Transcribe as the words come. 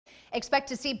Expect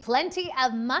to see plenty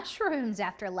of mushrooms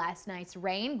after last night's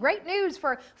rain. Great news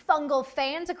for fungal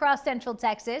fans across Central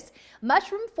Texas.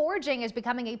 Mushroom foraging is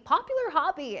becoming a popular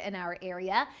hobby in our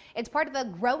area. It's part of a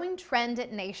growing trend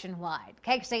nationwide.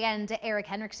 KXAN's Eric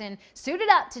Henriksen suited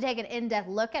up to take an in-depth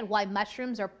look at why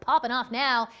mushrooms are popping off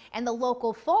now and the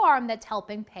local farm that's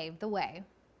helping pave the way.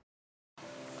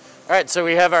 All right, so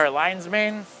we have our lion's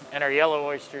mane and our yellow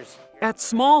oysters. At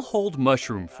Smallhold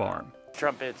Mushroom Farm,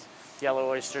 Trumpets, yellow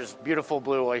oysters, beautiful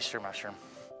blue oyster mushroom.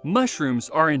 mushrooms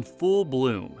are in full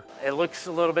bloom. It looks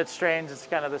a little bit strange. It's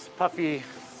kind of this puffy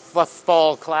fluff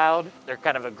ball cloud. They're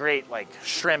kind of a great like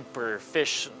shrimp or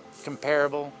fish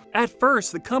comparable. At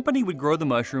first, the company would grow the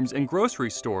mushrooms in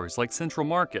grocery stores like Central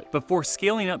Market before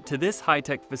scaling up to this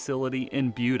high-tech facility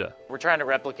in Buda. We're trying to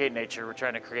replicate nature. We're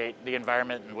trying to create the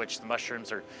environment in which the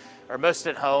mushrooms are most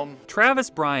at home. Travis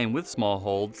Bryan with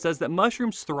Smallhold says that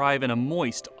mushrooms thrive in a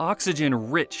moist,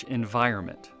 oxygen-rich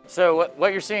environment. So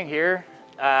what you're seeing here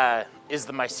is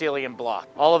the mycelium block.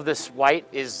 All of this white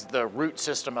is the root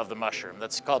system of the mushroom.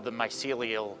 That's called the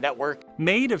mycelial network.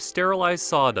 Made of sterilized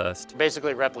sawdust,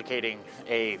 Basically replicating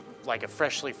like a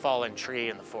freshly fallen tree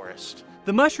in the forest.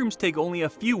 the mushrooms take only a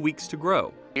few weeks to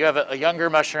grow. You have a younger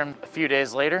mushroom a few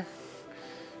days later,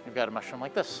 you've got a mushroom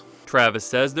like this. Travis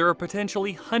says there are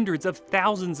potentially hundreds of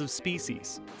thousands of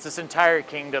species. It's this entire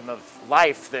kingdom of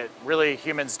life that really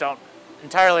humans don't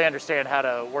entirely understand how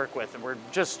to work with, and we're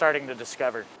just starting to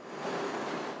discover.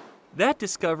 That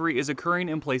discovery is occurring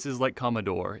in places like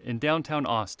Commodore in downtown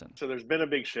Austin. So there's been a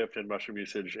big shift in mushroom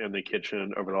usage in the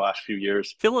kitchen over the last few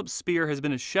years. Philip Spear has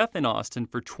been a chef in Austin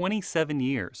for 27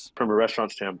 years. From a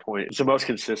restaurant standpoint, it's the most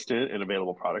consistent and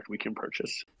available product we can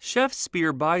purchase. Chef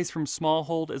Spear buys from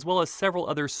Smallhold as well as several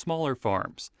other smaller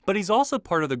farms, but he's also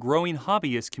part of the growing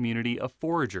hobbyist community of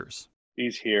foragers.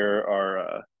 These here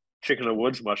are chicken of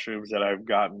woods mushrooms that I've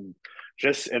gotten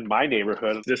just in my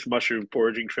neighborhood. This mushroom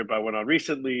foraging trip I went on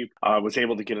recently was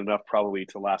able to get enough probably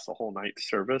to last a whole night's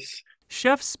service.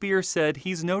 Chef Spear said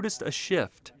he's noticed a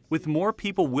shift, with more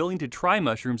people willing to try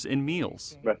mushrooms in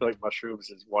meals. I feel like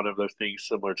mushrooms is one of those things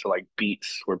similar to like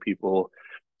beets, where people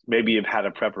maybe have had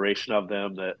a preparation of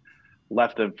them that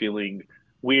left them feeling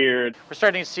weird. We're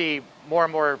starting to see more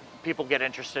and more people get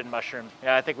interested in mushrooms.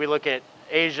 Yeah, I think we look at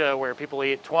Asia where people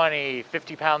eat 20,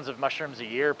 50 pounds of mushrooms a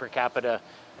year per capita.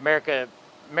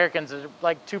 Americans are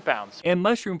like 2 pounds. And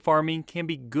mushroom farming can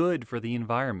be good for the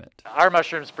environment. Our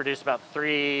mushrooms produce about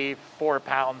 3-4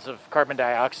 pounds of carbon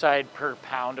dioxide per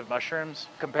pound of mushrooms.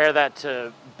 Compare that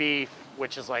to beef,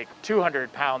 which is like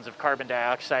 200 pounds of carbon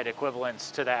dioxide equivalents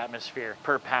to the atmosphere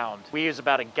per pound. We use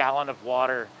about a gallon of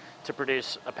water to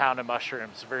produce a pound of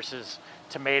mushrooms versus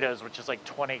tomatoes, which is like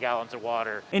 20 gallons of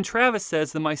water. And Travis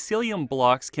says the mycelium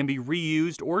blocks can be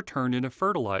reused or turned into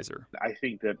fertilizer. I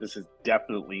think that this is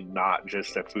definitely not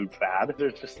just a food fad.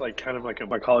 There's just like kind of like a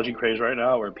mycology craze right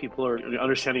now where people are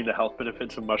understanding the health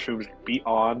benefits of mushrooms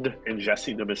beyond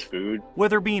ingesting them as food.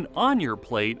 Whether being on your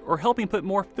plate or helping put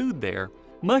more food there,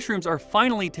 mushrooms are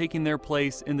finally taking their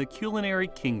place in the culinary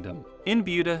kingdom. In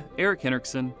Buda, Eric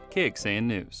Henriksen, KXAN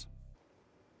News.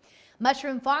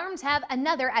 Mushroom farms have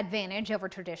another advantage over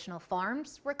traditional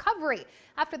farms: recovery.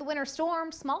 After the winter storm,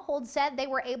 Smallhold said they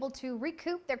were able to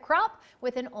recoup their crop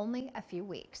within only a few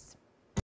weeks.